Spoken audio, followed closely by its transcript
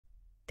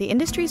the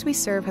industries we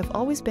serve have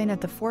always been at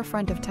the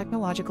forefront of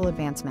technological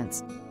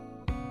advancements.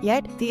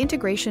 Yet, the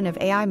integration of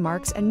AI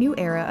marks a new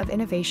era of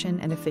innovation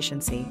and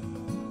efficiency.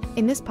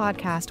 In this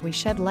podcast, we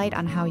shed light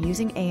on how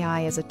using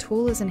AI as a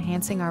tool is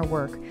enhancing our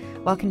work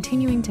while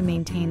continuing to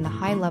maintain the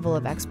high level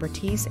of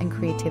expertise and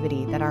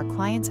creativity that our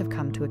clients have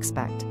come to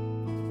expect.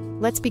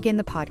 Let's begin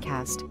the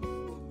podcast.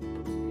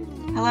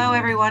 Hello,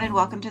 everyone, and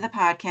welcome to the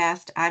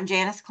podcast. I'm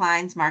Janice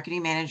Klein's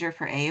Marketing Manager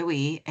for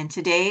AOE, and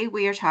today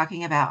we are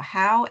talking about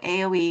how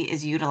AOE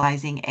is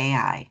utilizing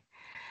AI.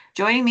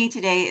 Joining me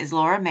today is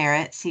Laura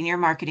Merritt, Senior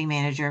Marketing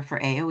Manager for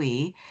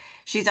AOE.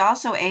 She's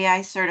also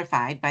AI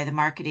certified by the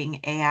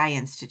Marketing AI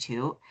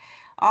Institute.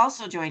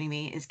 Also joining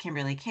me is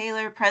Kimberly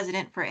Kaler,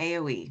 President for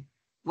AOE.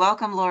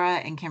 Welcome, Laura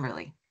and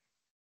Kimberly.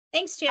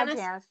 Thanks, Janice.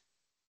 Hi, Janice.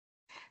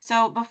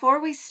 So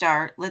before we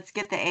start, let's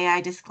get the AI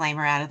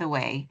disclaimer out of the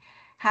way.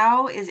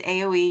 How is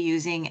AOE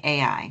using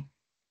AI?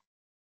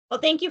 Well,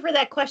 thank you for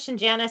that question,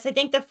 Janice. I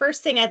think the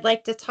first thing I'd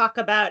like to talk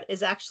about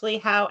is actually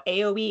how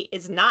AOE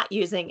is not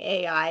using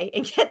AI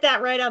and get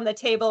that right on the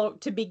table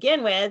to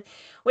begin with,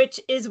 which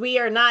is we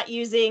are not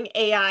using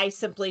AI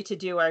simply to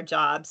do our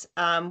jobs.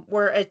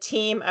 We're a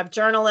team of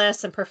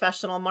journalists and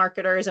professional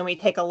marketers, and we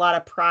take a lot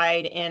of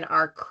pride in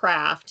our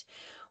craft.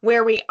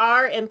 Where we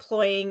are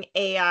employing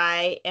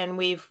AI, and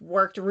we've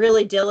worked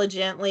really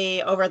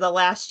diligently over the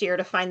last year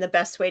to find the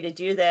best way to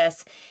do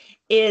this,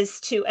 is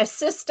to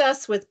assist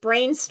us with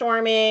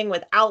brainstorming,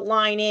 with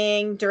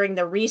outlining during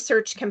the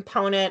research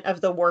component of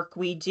the work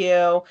we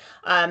do.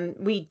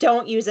 We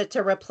don't use it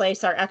to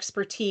replace our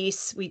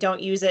expertise. We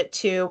don't use it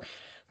to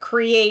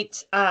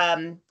create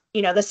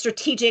the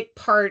strategic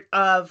part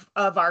of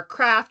our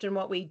craft and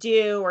what we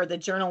do, or the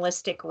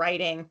journalistic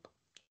writing.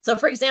 So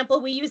for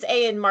example, we use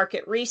AI in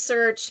market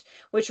research,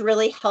 which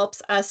really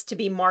helps us to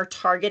be more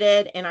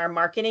targeted in our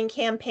marketing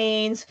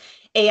campaigns.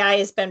 AI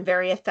has been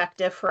very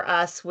effective for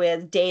us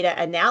with data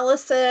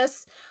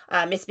analysis.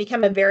 It's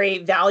become a very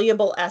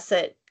valuable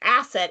asset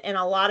in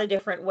a lot of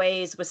different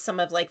ways, with some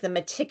of like the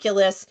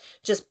meticulous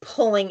just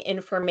pulling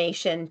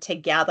information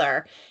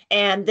together.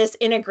 And this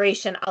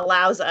integration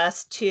allows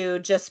us to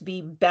just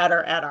be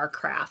better at our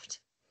craft.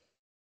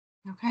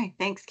 Okay,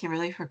 thanks,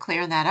 Kimberly, for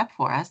clearing that up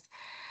for us.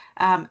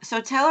 So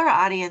tell our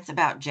audience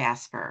about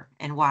Jasper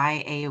and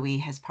why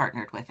AOE has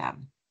partnered with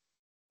them.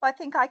 Well, I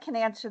think I can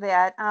answer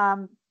that.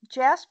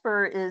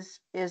 Jasper is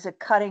a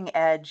cutting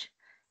edge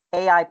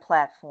AI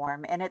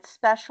platform, and it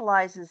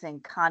specializes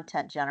in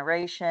content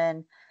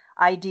generation,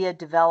 idea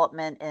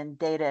development, and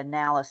data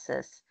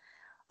analysis.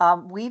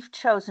 We've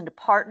chosen to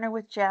partner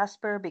with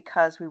Jasper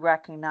because we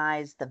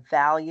recognize the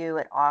value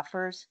it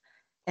offers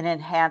in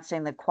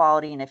enhancing the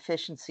quality and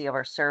efficiency of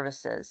our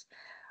services.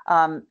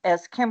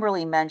 As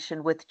Kimberly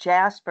mentioned, with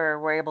Jasper,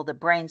 we're able to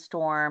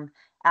brainstorm,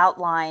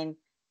 outline,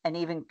 and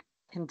even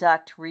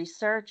conduct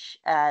research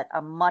at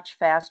a much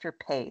faster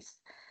pace.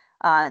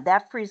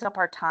 That frees up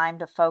our time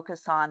to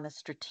focus on the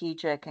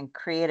strategic and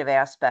creative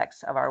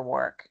aspects of our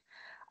work.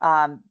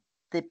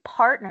 The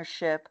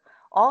partnership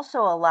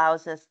also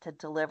allows us to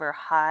deliver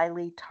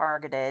highly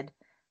targeted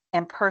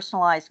and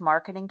personalized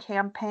marketing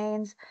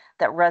campaigns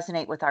that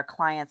resonate with our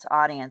clients'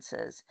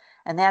 audiences.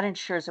 And that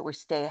ensures that we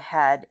stay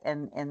ahead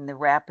in the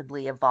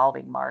rapidly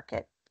evolving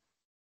market.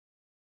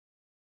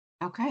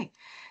 Okay,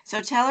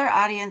 so tell our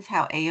audience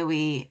how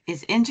AOE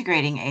is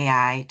integrating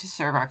AI to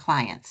serve our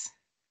clients.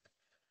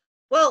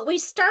 Well, we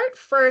start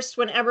first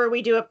whenever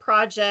we do a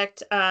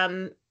project,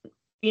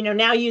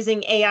 now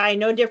using AI,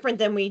 no different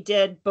than we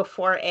did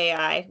before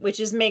AI, which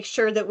is make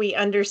sure that we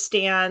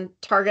understand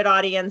target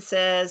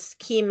audiences,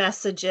 key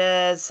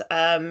messages,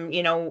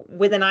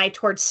 with an eye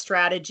towards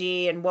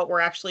strategy and what we're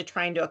actually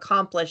trying to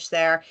accomplish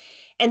there.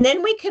 And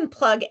then we can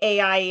plug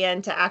AI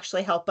in to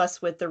actually help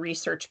us with the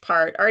research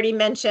part. Already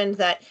mentioned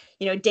that,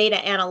 data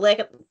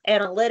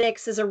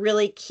analytics is a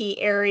really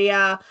key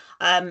area.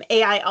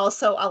 AI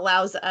also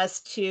allows us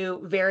to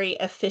very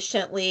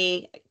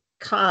efficiently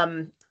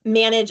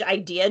manage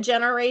idea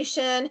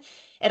generation.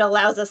 It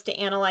allows us to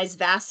analyze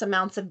vast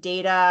amounts of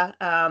data,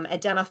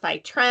 identify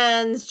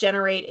trends,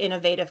 generate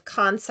innovative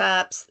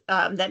concepts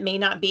that may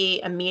not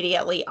be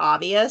immediately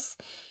obvious.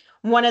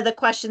 One of the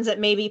questions that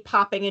may be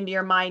popping into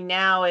your mind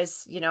now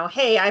is,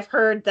 hey, I've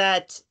heard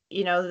that,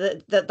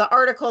 the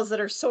articles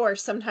that are sourced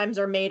sometimes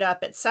are made up,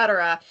 et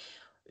cetera.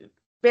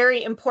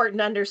 Very important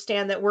to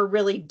understand that we're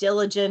really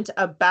diligent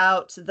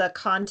about the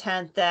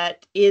content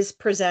that is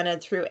presented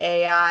through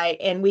AI,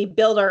 and we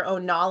build our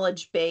own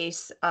knowledge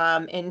base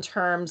in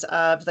terms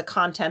of the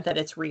content that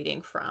it's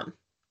reading from.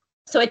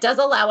 So it does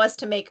allow us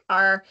to make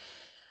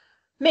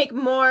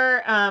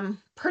more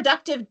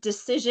productive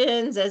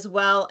decisions, as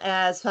well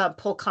as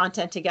pull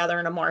content together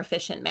in a more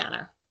efficient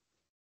manner.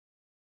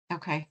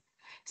 Okay,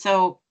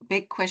 so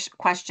big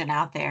question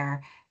out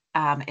there.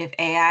 If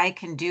AI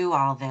can do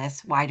all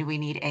this, why do we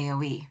need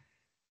AOE?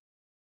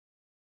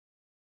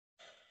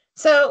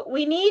 So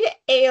we need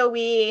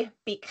AOE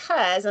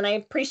because, and I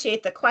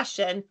appreciate the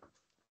question,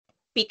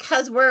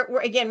 because we're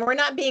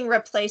not being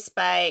replaced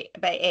by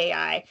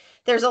AI.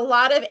 There's a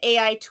lot of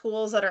AI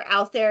tools that are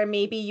out there.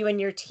 Maybe you and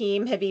your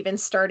team have even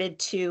started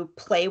to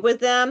play with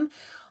them,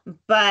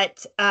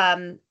 but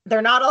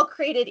they're not all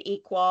created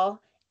equal.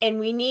 And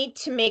we need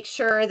to make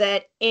sure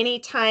that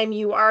anytime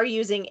you are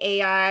using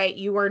AI,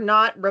 you are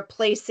not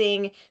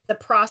replacing the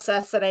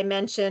process that I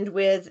mentioned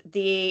with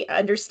the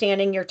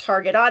understanding your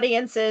target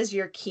audiences,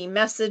 your key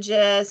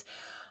messages.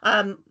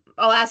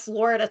 I'll ask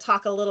Laura to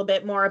talk a little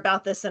bit more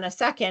about this in a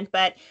second,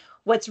 but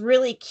what's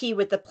really key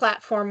with the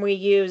platform we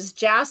use,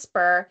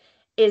 Jasper,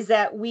 is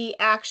that we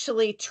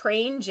actually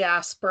train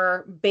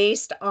Jasper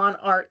based on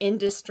our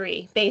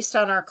industry, based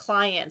on our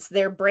clients,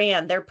 their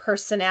brand, their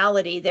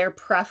personality, their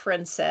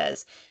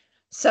preferences.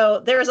 So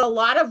there's a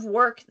lot of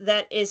work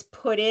that is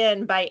put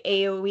in by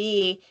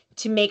AOE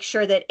to make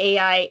sure that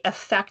AI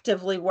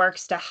effectively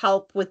works to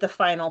help with the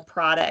final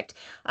product.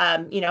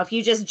 If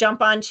you just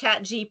jump on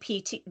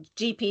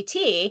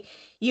GPT,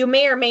 you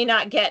may or may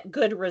not get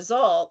good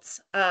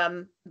results.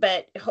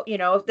 But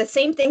the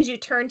same things you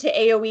turn to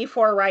AOE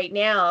for right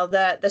now,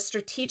 the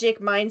strategic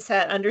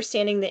mindset,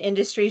 understanding the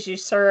industries you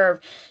serve,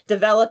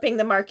 developing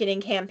the marketing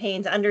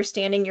campaigns,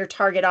 understanding your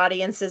target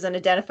audiences and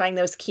identifying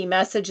those key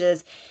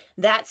messages,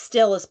 that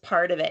still is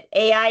part of it.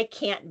 AI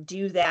can't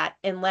do that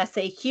unless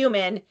a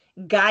human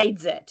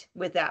guides it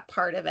with that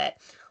part of it.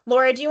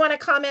 Laura, do you want to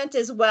comment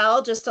as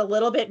well, just a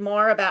little bit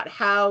more about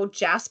how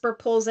Jasper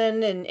pulls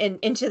in and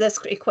into this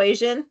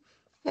equation?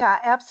 Yeah,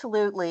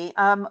 absolutely.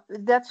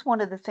 That's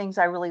one of the things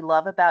I really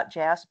love about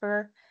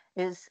Jasper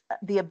is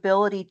the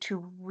ability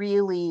to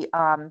really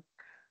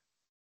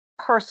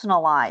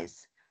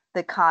personalize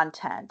the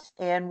content.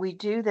 And we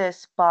do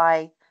this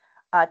by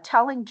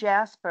telling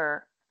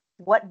Jasper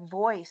what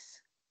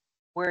voice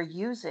we're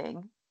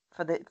using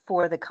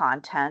for the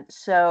content.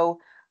 So,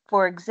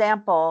 for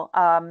example,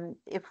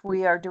 if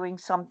we are doing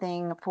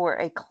something for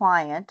a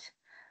client,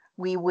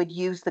 we would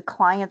use the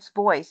client's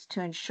voice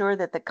to ensure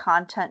that the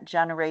content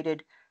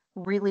generated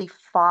really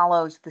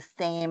follows the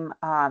same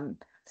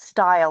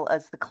style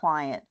as the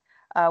client.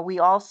 We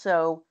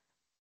also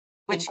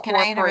Can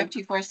I interrupt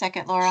you for a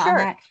second, Laura, on Sure.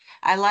 that?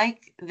 I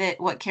like that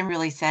what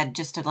Kimberly said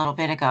just a little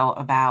bit ago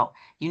about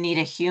you need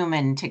a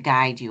human to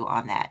guide you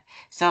on that.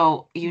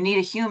 So you need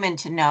a human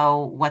to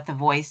know what the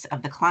voice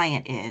of the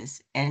client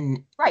is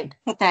and Right.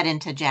 put that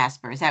into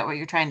Jasper. Is that what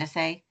you're trying to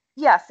say?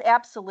 Yes,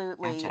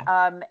 absolutely.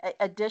 Gotcha.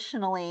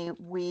 Additionally,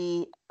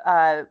 we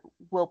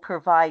will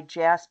provide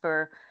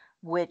Jasper,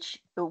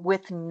 which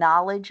with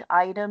knowledge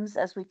items,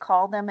 as we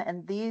call them,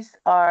 and these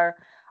are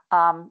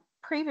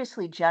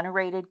previously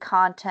generated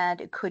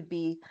content. It could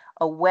be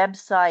a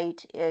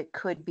website, it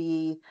could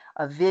be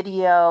a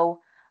video,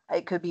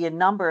 it could be a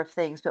number of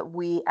things, but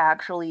we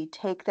actually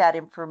take that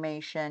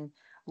information,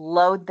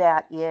 load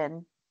that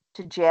in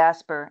to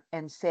Jasper,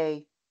 and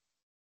say,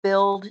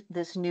 build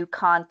this new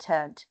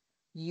content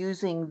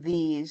using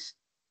these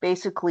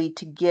basically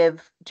to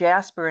give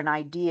Jasper an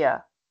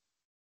idea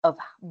of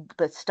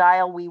the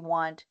style we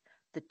want,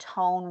 the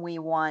tone we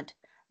want,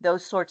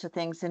 those sorts of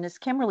things. And as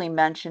Kimberly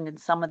mentioned in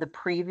some of the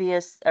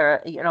previous, or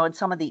in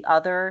some of the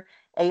other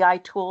AI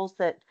tools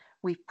that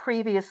we've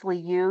previously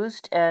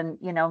used, and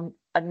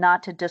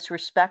not to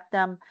disrespect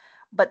them,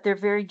 but they're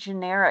very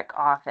generic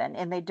often,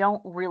 and they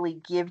don't really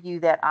give you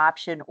that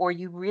option, or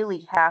you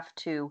really have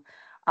to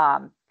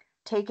um,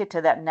 take it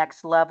to that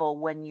next level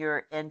when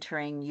you're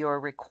entering your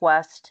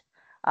request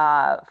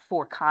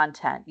for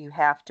content. You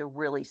have to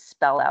really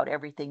spell out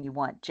everything you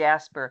want.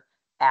 Jasper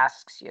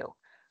asks you,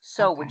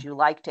 so would Okay. you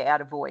like to add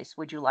a voice?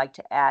 Would you like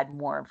to add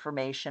more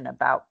information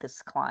about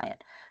this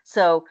client?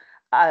 So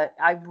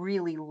I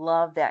really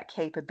love that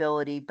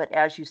capability. But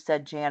as you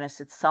said,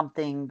 Janice, it's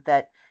something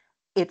that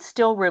it's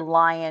still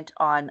reliant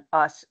on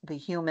us, the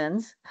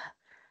humans,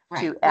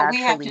 Right. to Well,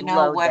 we have actually to know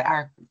load what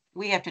that.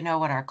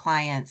 our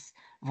client's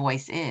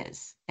voice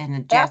is. And the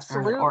Jasper or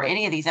Absolutely.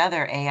 any of these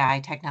other AI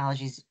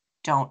technologies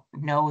don't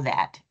know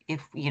that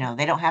if,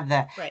 they don't have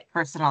the Right.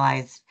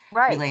 personalized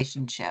Right.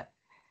 relationship.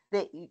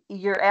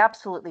 You're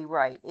absolutely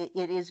right.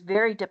 It is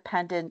very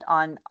dependent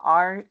on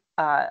our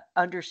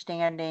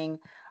understanding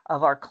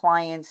of our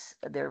clients,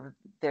 their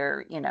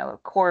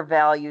core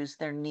values,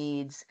 their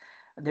needs,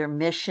 their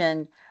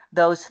mission,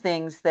 those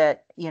things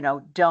that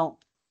don't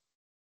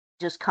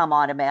just come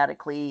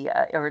automatically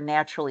or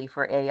naturally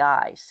for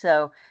AI.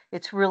 So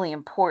it's really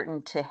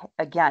important to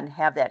again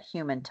have that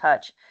human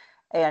touch,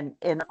 and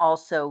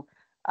also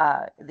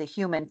the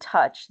human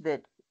touch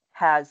that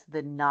has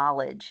the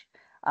knowledge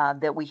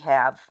that we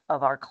have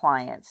of our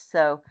clients.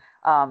 So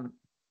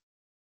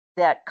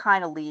that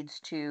kind of leads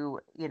to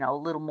a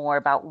little more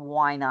about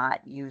why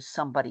not use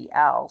somebody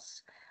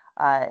else.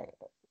 Uh,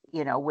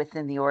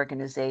 within the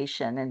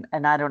organization.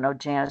 And I don't know,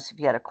 Janice, if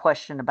you had a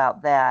question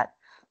about that.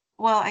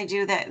 Well, I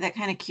do. That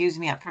kind of cues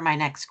me up for my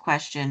next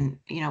question.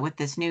 With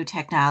this new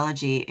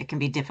technology, it can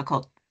be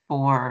difficult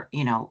for,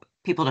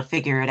 people to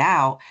figure it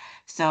out.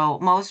 So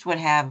most would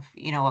have,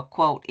 a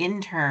quote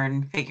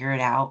intern figure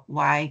it out.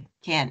 Why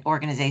can't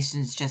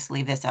organizations just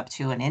leave this up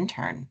to an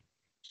intern?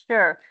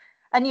 Sure.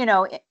 And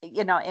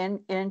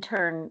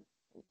intern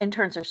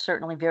interns are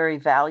certainly very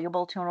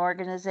valuable to an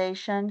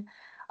organization,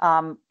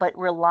 but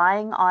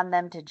relying on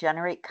them to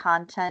generate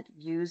content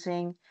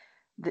using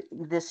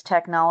this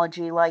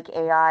technology like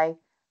AI,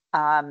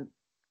 um,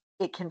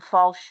 it can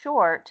fall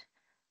short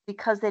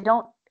because they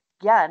don't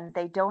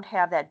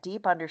have that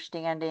deep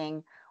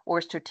understanding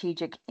or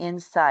strategic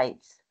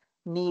insights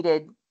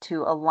needed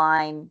to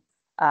align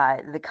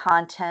the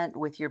content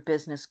with your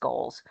business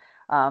goals,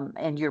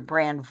 and your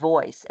brand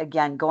voice.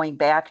 Again, going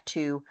back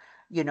to,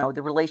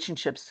 the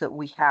relationships that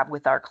we have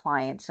with our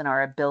clients and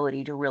our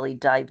ability to really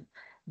dive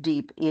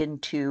deep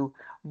into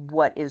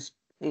what is,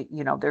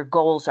 their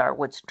goals are,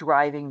 what's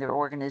driving their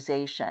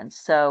organization.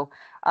 So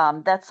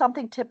that's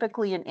something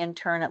typically an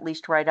intern, at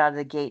least right out of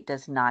the gate,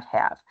 does not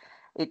have.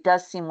 It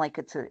does seem like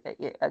it's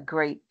a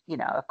great,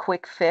 a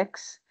quick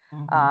fix,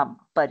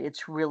 but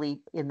it's really,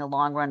 in the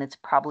long run, it's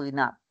probably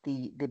not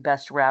the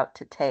best route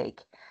to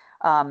take.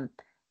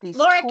 These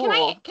Laura,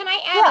 tools, can I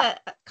yeah, add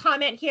a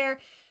comment here?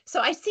 So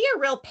I see a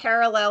real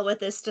parallel with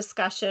this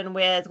discussion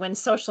with when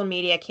social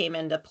media came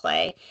into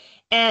play.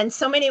 And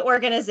so many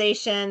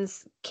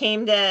organizations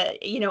came to,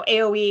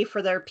 AOE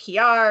for their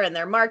PR and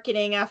their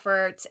marketing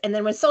efforts. And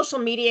then when social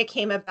media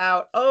came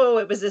about, oh,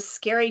 it was this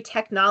scary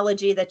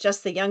technology that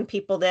just the young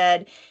people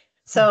did.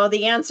 So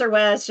the answer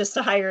was just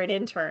to hire an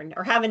intern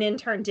or have an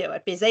intern do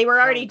it because they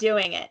were already right,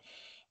 doing it.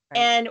 right,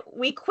 And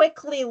we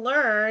quickly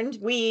learned,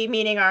 we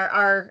meaning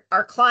our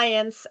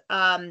clients,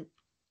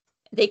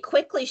 they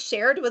quickly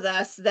shared with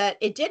us that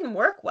it didn't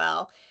work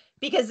well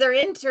because their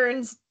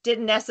interns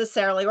didn't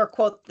necessarily, or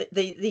quote,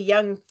 the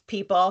young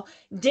people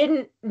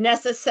didn't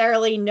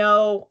necessarily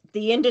know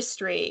the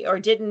industry or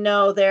didn't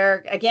know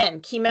their, again,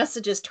 key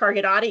messages,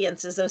 target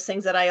audiences, those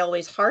things that I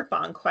always harp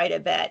on quite a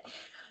bit.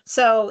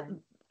 So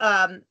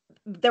right.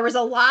 there was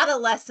a lot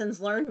of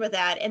lessons learned with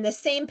that. And the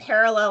same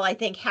parallel, I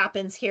think,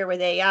 happens here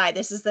with AI.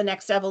 This is the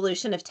next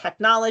evolution of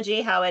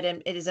technology, how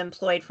it is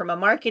employed from a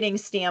marketing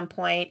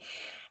standpoint.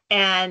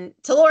 And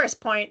to Laura's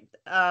point,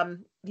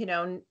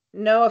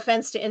 no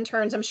offense to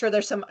interns. I'm sure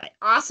there's some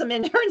awesome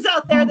interns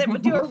out there that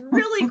would do a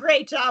really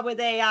great job with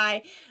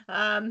AI.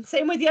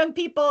 Same with young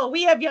people.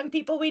 We have young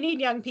people. We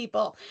need young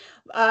people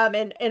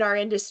in our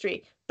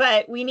industry.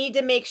 But we need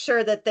to make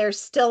sure that there's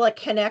still a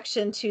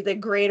connection to the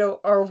greater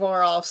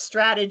overall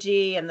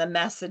strategy and the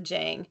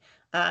messaging,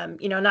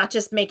 not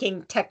just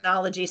making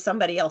technology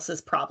somebody else's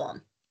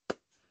problem.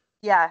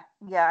 Yeah,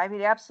 yeah, I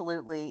mean,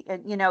 absolutely.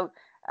 And,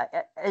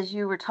 as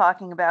you were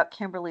talking about,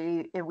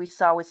 Kimberly, and we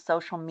saw with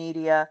social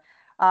media,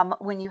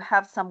 when you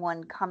have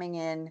someone coming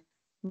in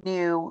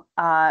new,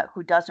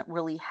 who doesn't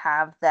really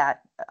have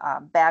that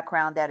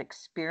background, that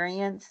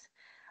experience,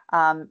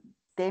 um,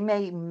 they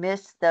may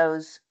miss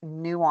those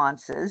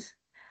nuances.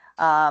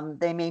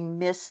 They may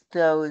miss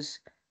those,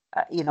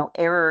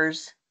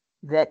 errors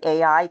that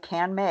AI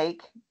can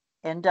make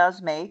and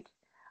does make.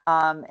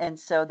 And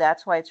so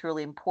that's why it's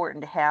really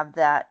important to have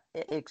that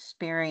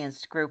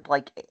experienced group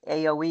like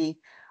AOE,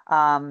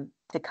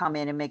 to come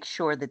in and make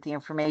sure that the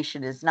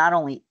information is not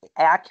only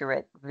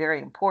accurate,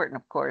 very important,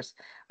 of course,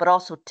 but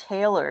also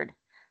tailored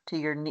to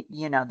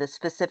the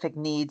specific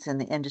needs and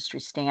the industry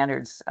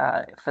standards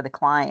for the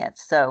client.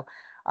 So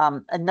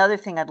another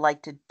thing I'd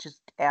like to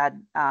just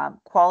add,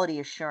 quality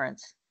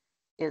assurance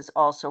is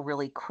also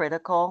really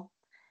critical.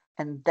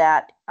 And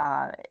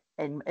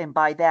and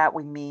by that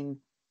we mean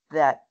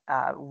that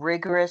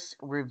rigorous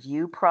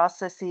review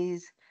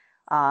processes,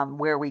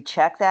 where we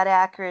check that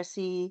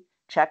accuracy,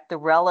 check the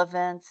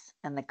relevance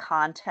and the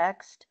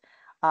context.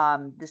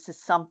 This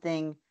is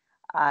something,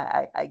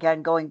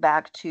 again, going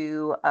back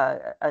to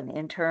an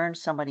intern,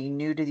 somebody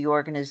new to the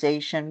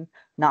organization,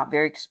 not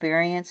very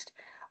experienced,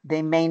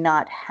 they may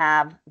not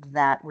have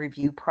that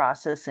review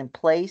process in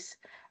place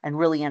and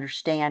really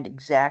understand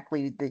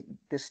exactly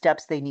the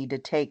steps they need to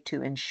take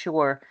to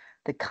ensure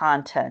the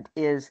content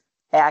is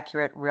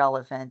accurate,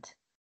 relevant.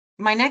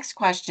 My next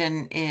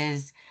question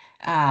is,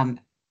 um,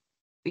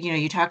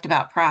 you talked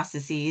about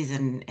processes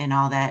and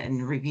all that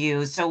and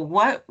reviews. So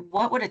what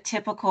would a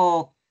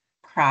typical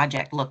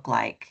project look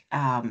like,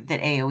 that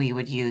AOE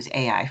would use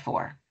AI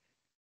for?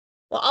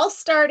 Well, I'll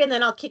start and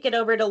then I'll kick it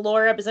over to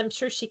Laura because I'm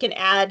sure she can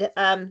add,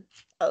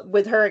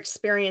 with her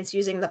experience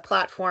using the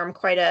platform,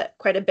 quite a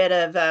bit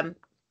of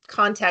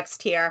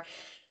context here.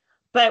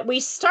 But we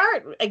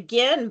start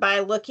again by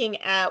looking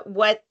at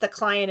what the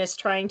client is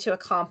trying to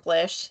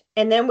accomplish,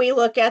 and then we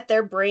look at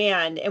their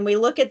brand and we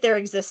look at their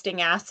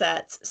existing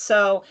assets.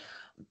 So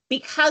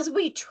because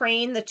we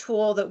train the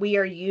tool that we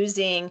are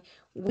using,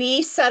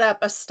 we set up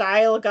a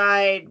style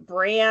guide,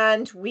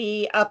 brand,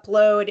 we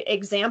upload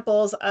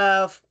examples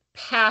of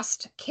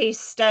past case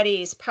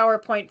studies,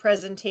 PowerPoint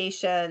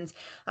presentations,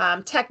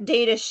 tech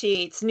data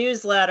sheets,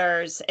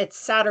 newsletters,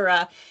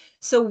 etc.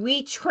 So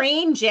we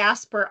train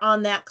Jasper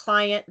on that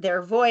client,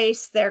 their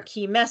voice, their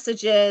key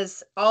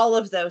messages, all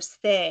of those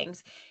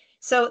things.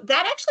 So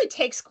that actually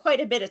takes quite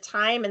a bit of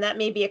time. And that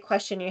may be a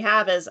question you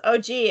have is, oh,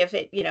 gee, if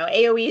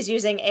AOE is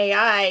using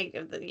AI,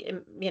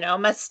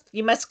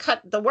 you must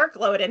cut the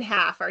workload in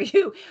half. Are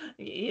you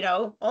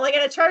only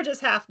going to charge us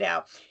half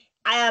now?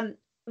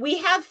 we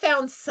have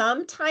found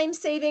some time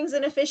savings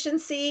and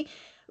efficiency,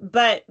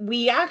 but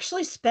we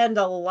actually spend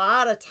a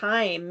lot of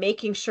time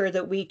making sure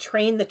that we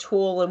train the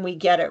tool and we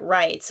get it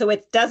right. So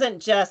it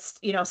doesn't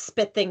just,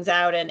 spit things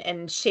out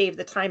and shave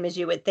the time as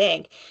you would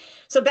think.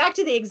 So back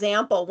to the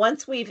example,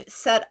 once we've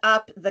set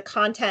up the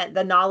content,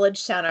 the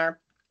knowledge center,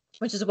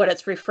 which is what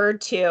it's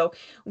referred to,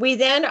 we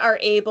then are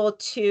able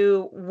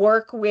to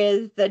work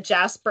with the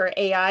Jasper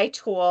AI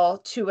tool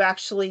to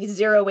actually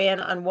zero in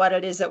on what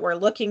it is that we're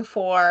looking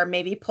for,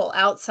 maybe pull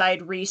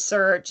outside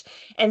research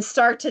and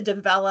start to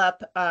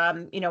develop,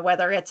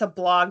 whether it's a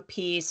blog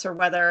piece or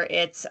whether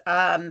it's,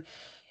 a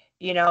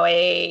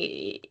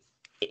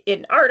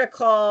an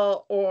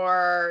article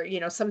or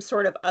some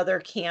sort of other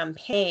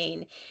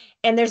campaign.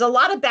 And there's a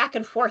lot of back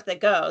and forth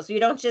that goes. You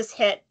don't just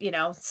hit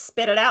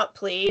spit it out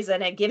please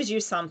and it gives you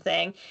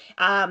something.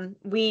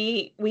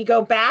 We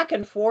go back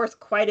and forth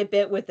quite a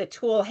bit with the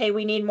tool. Hey,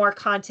 we need more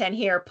content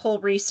here,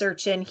 pull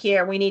research in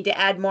here, we need to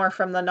add more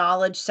from the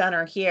knowledge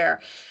center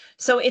here.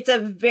 So it's a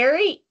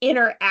very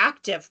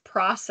interactive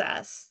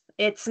process.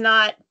 It's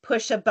not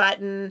push a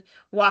button,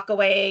 walk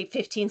away,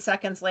 15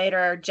 seconds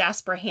later,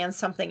 Jasper hands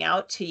something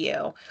out to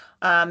you.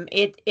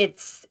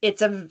 It's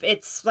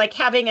like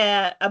having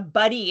a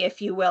buddy,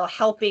 if you will,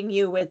 helping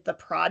you with the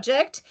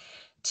project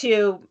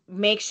to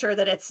make sure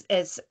that it's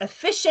as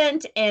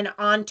efficient and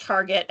on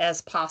target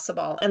as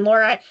possible. And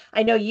Laura,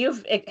 I know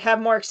you've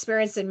have more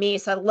experience than me,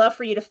 so I'd love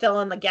for you to fill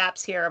in the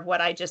gaps here of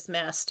what I just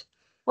missed.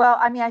 Well,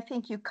 I mean, I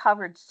think you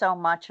covered so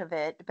much of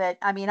it, but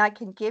I mean, I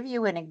can give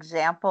you an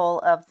example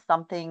of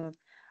something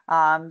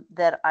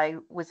that I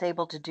was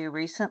able to do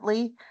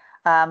recently.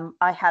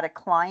 I had a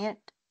client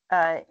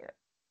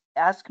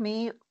ask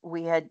me,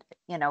 we had,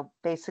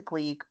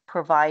 basically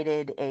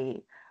provided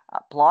a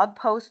blog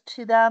post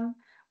to them,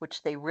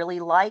 which they really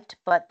liked,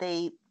 but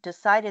they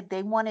decided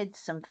they wanted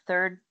some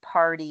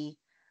third-party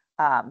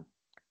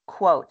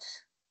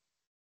quotes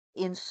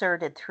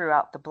inserted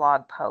throughout the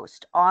blog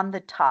post on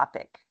the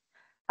topic.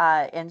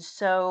 And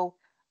so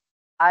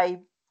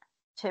I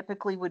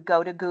typically would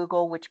go to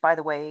Google, which by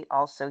the way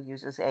also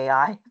uses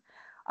AI.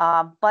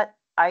 But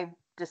I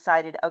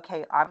decided,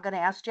 okay, I'm going to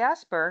ask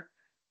Jasper,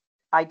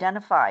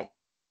 identify,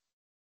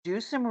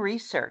 do some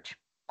research,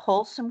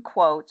 pull some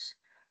quotes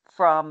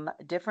from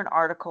different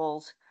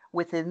articles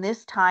within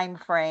this time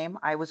frame.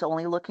 I was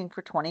only looking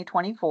for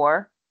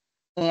 2024,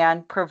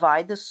 and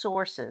provide the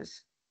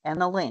sources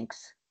and the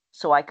links.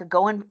 So I could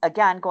go in,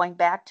 again, going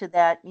back to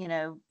that,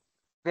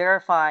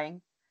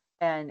 verifying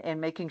and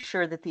making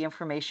sure that the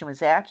information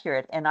was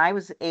accurate. And I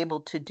was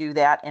able to do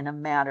that in a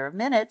matter of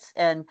minutes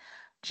and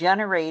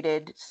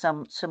generated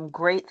some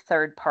great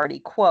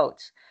third-party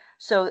quotes.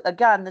 So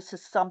again, this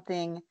is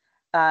something,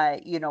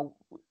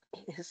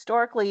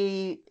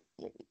 historically,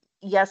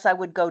 yes, I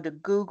would go to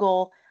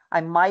Google.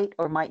 I might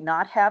or might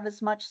not have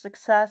as much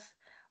success,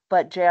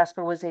 but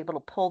Jasper was able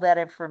to pull that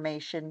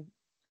information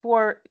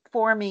for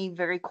me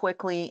very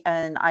quickly,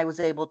 and I was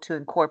able to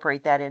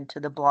incorporate that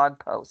into the blog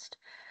post.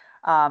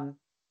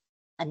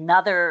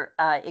 Another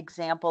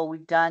example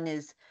we've done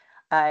is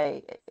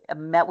I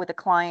met with a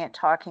client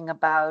talking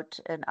about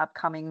an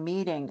upcoming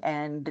meeting,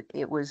 and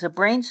it was a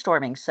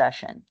brainstorming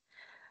session.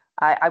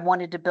 I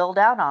wanted to build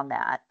out on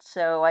that.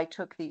 So I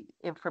took the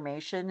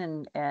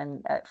information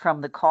and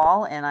from the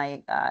call, and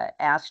I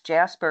asked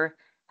Jasper,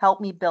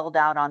 help me build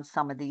out on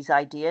some of these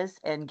ideas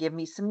and give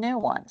me some new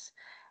ones.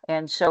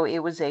 And so it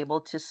was able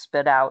to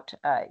spit out,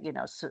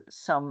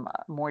 some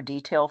more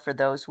detail for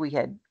those we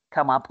had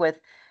come up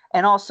with,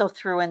 and also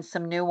threw in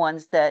some new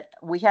ones that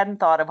we hadn't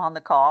thought of on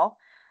the call.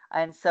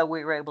 And so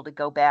we were able to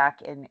go back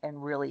and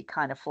really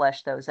kind of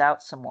flesh those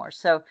out some more.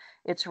 So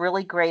it's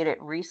really great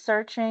at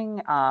researching.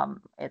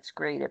 It's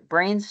great at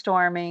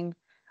brainstorming.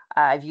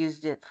 I've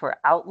used it for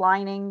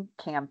outlining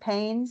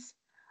campaigns.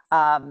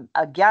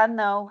 Again,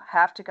 though,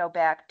 have to go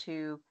back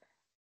to,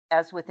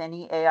 as with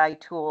any AI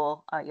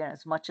tool,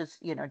 as much as,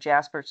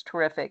 Jasper's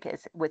terrific,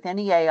 as with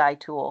any AI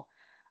tool,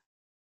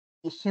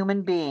 a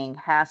human being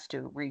has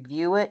to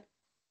review it,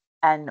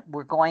 and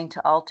we're going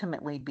to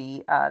ultimately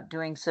be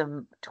doing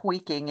some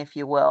tweaking, if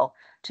you will,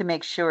 to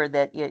make sure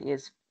that it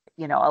is,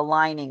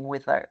 aligning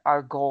with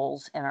our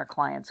goals and our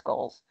clients'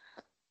 goals.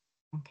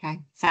 Okay,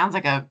 sounds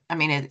like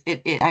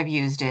I've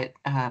used it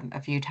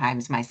a few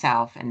times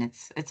myself, and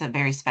it's a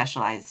very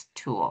specialized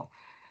tool.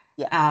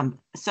 Yeah.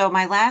 So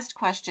my last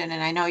question,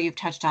 and I know you've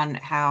touched on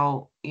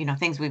how,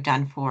 things we've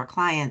done for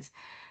clients,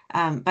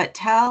 but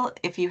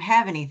if you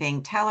have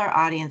anything, tell our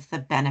audience the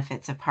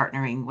benefits of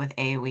partnering with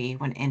AOE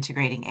when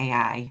integrating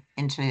AI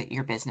into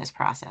your business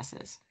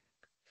processes.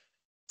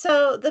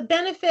 So the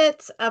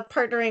benefits of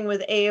partnering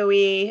with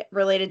AOE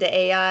related to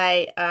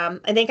AI,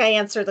 I think I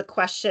answered the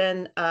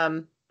question,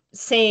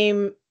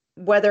 same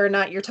whether or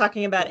not you're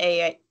talking about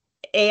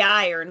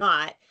AI or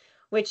not,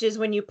 which is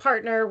when you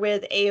partner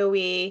with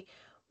AOE,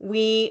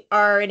 we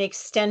are an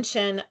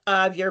extension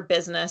of your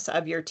business,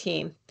 of your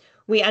team.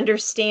 We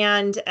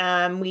understand,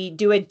 we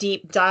do a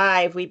deep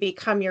dive, we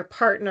become your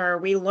partner,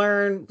 we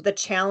learn the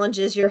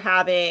challenges you're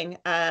having,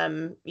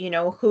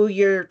 who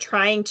you're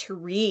trying to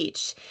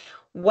reach.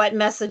 what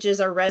messages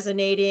are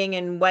resonating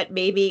and what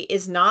maybe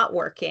is not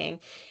working.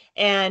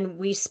 And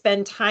we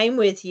spend time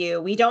with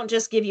you. We don't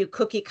just give you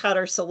cookie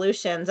cutter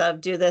solutions of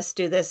do this,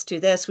 do this, do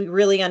this. We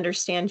really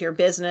understand your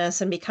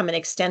business and become an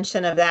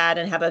extension of that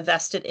and have a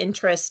vested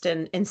interest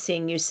in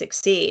seeing you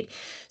succeed.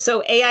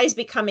 So AI has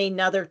become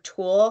another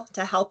tool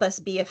to help us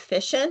be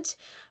efficient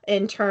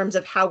in terms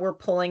of how we're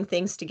pulling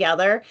things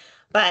together.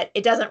 But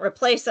it doesn't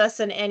replace us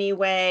in any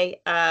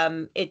way.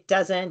 It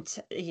doesn't,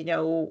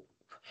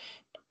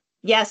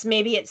 yes,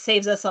 maybe it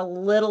saves us a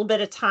little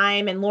bit of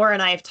time. And Laura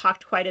and I have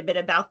talked quite a bit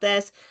about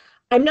this.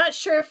 I'm not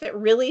sure if it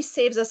really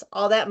saves us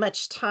all that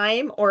much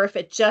time or if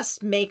it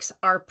just makes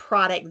our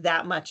product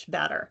that much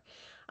better.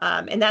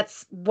 And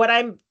that's what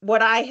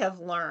I have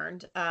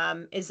learned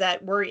is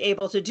that we're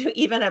able to do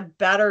even a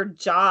better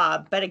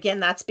job. But again,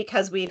 that's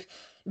because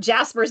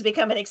Jasper's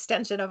become an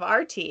extension of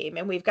our team,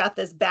 and we've got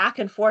this back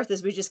and forth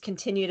as we just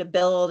continue to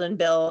build and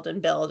build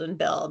and build and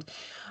build.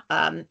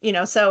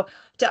 So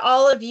to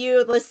all of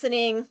you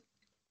listening,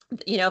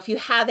 if you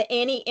have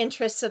any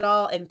interest at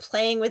all in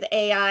playing with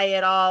AI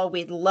at all,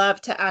 we'd love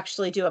to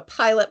actually do a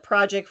pilot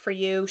project for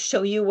you,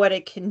 show you what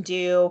it can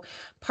do,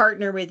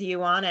 partner with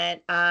you on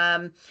it.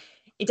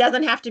 It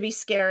doesn't have to be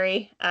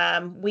scary.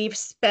 We've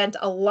spent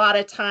a lot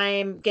of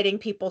time getting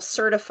people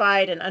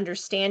certified and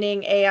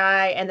understanding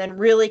AI and then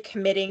really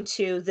committing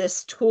to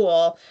this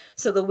tool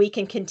so that we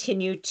can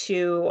continue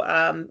to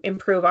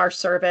improve our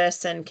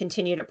service and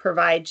continue to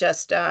provide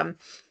just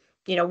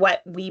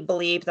what we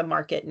believe the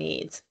market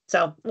needs.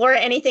 So, Laura,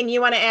 anything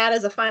you want to add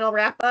as a final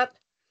wrap up?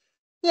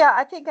 Yeah,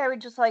 I think I would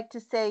just like to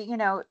say,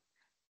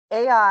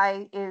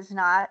 AI is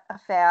not a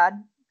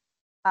fad.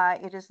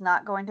 It is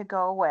not going to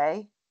go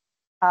away.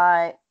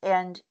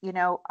 And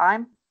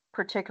I'm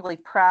particularly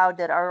proud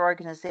that our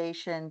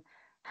organization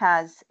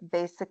has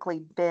basically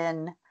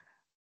been,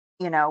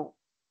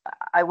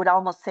 I would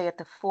almost say at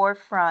the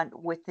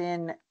forefront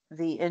within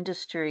the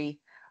industry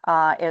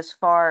as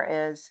far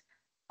as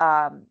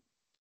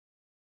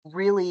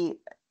really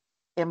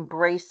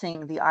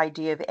embracing the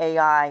idea of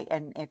AI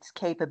and its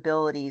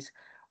capabilities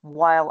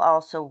while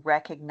also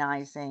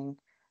recognizing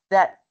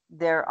that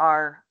there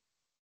are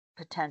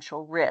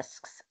potential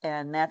risks.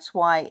 And that's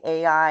why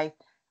AI,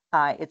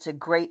 it's a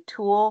great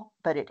tool,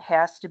 but it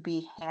has to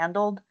be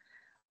handled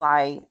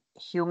by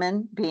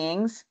human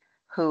beings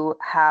who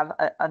have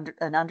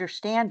an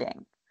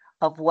understanding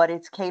of what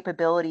its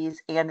capabilities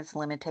and its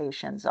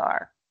limitations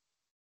are.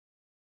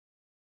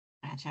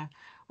 Gotcha.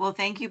 Well,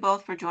 thank you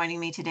both for joining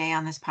me today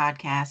on this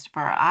podcast.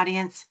 For our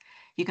audience,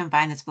 you can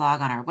find this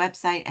blog on our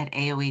website at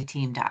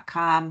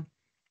aoeteam.com.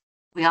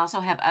 We also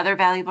have other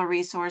valuable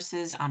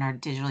resources on our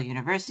Digital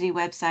University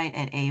website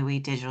at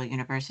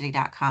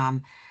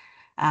aoedigitalusuniversity.com.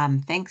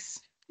 Thanks,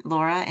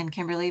 Laura and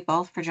Kimberly,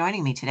 both for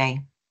joining me today.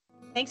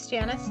 Thanks,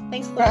 Janice.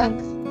 Thanks, Laura.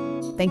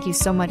 Thank you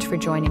so much for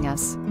joining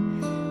us.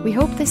 We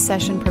hope this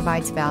session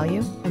provides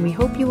value, and we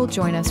hope you will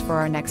join us for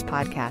our next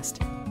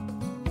podcast.